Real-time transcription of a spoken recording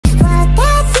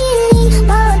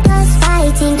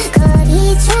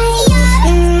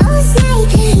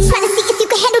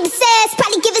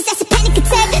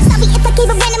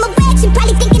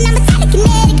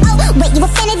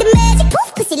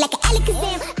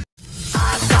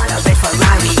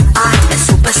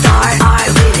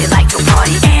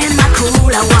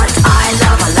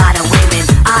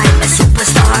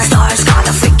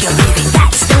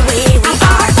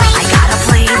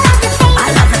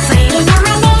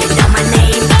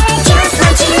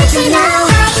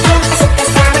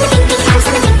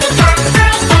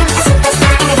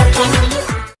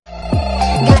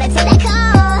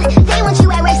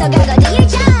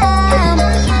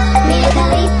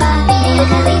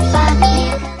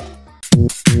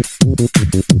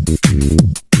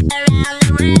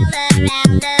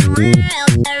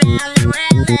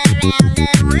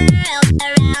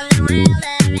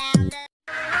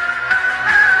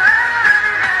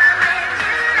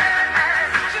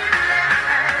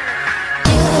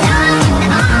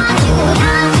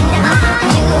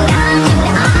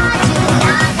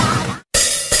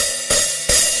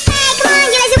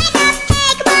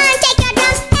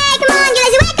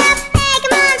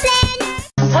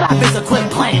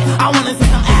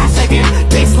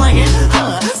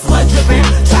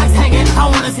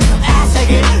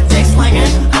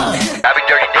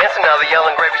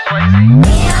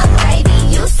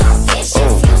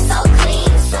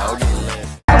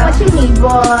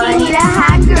boy? He need a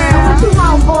hot girl. What you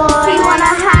want, boy? He want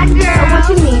a hot girl. What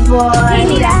you need, boy? He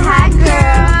need a hot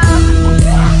girl.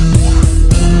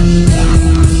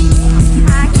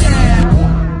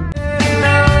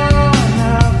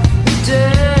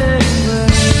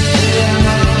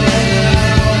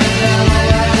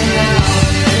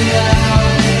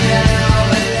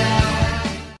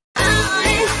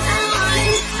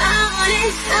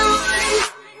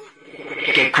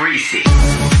 Get greasy.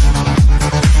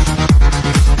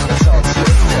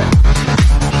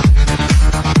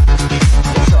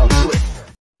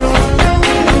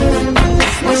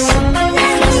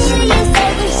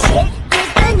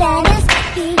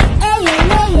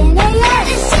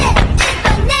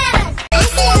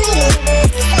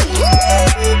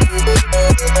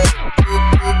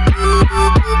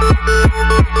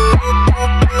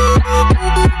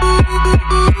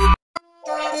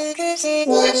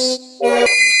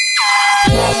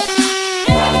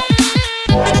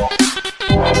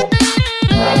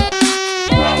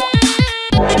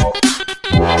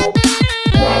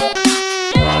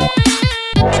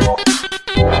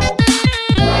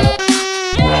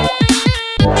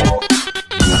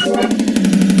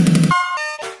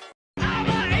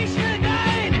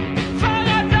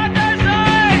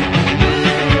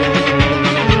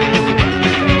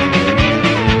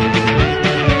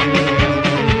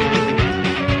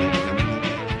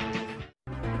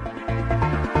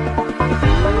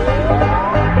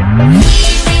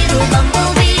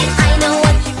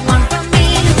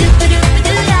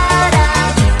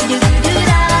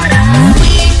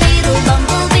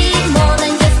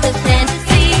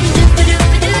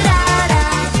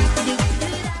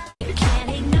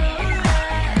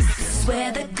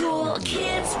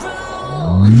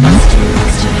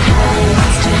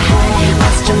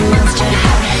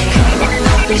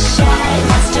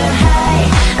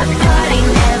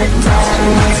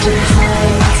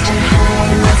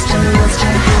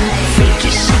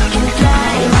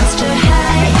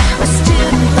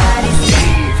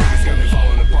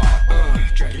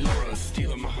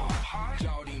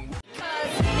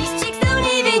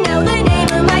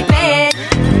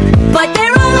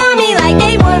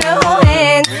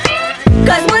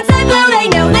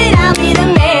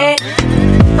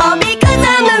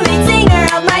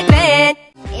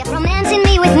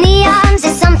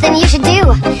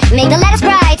 Make the letters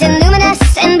bright and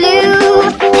luminous and blue,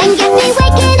 and get me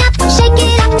waking up, shake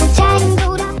it up,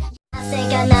 tangled up. I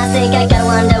think I gotta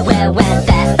wonder where went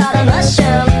that thought of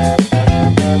mushroom.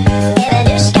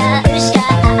 Ushka, ushka,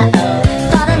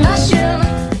 thought of mushroom.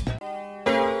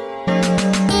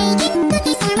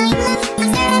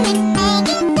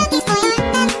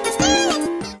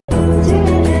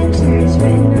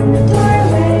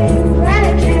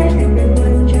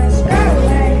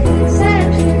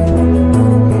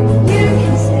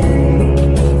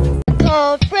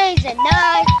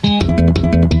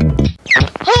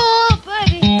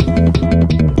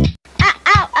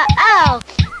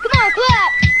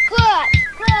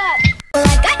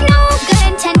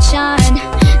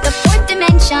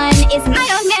 Is my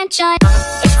own mansion.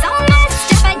 It's all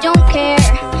messed up, I don't care,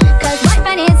 cause what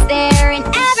fun is there in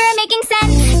ever making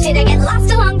sense? Did I get lost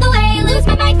along the way, lose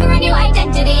my mind for a new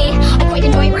identity? I quite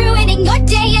enjoy ruining your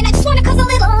day, and I just wanna cause a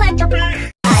little entropy.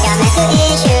 I got mental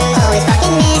issues, always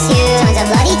fucking miss you. Tons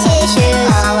of bloody tissues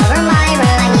all over my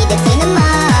room. I need to clean them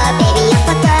up, baby, I'm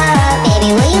fucked up.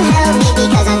 Baby, will you help me,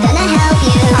 because I'm gonna help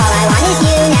you. All I want is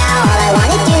you now, all I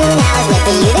wanna do now is wait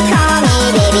for you to call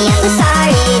me. Baby, I'm so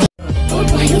sorry.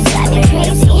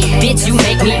 Bitch,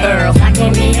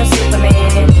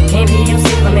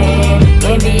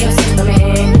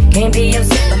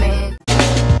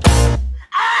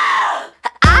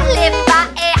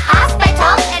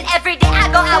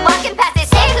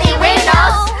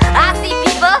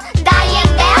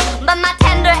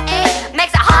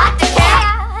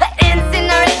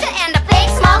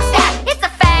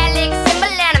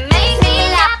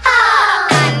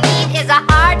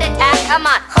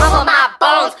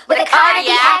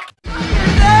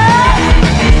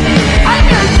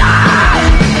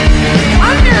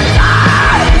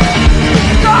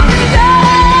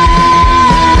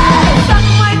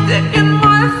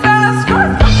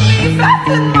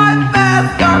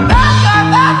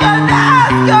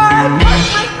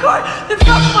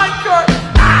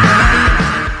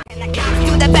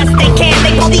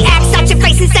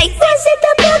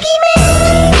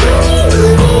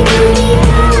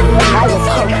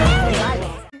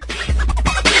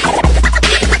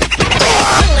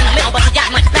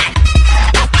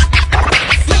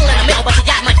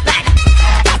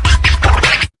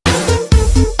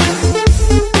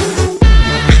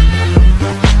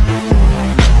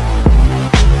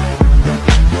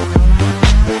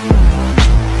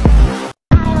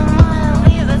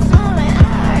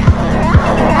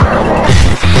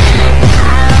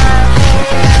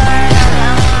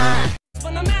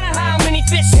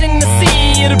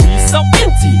 so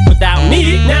empty without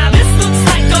me. Now this looks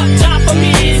like a job for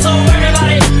me, so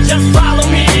everybody just follow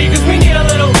me, 'cause we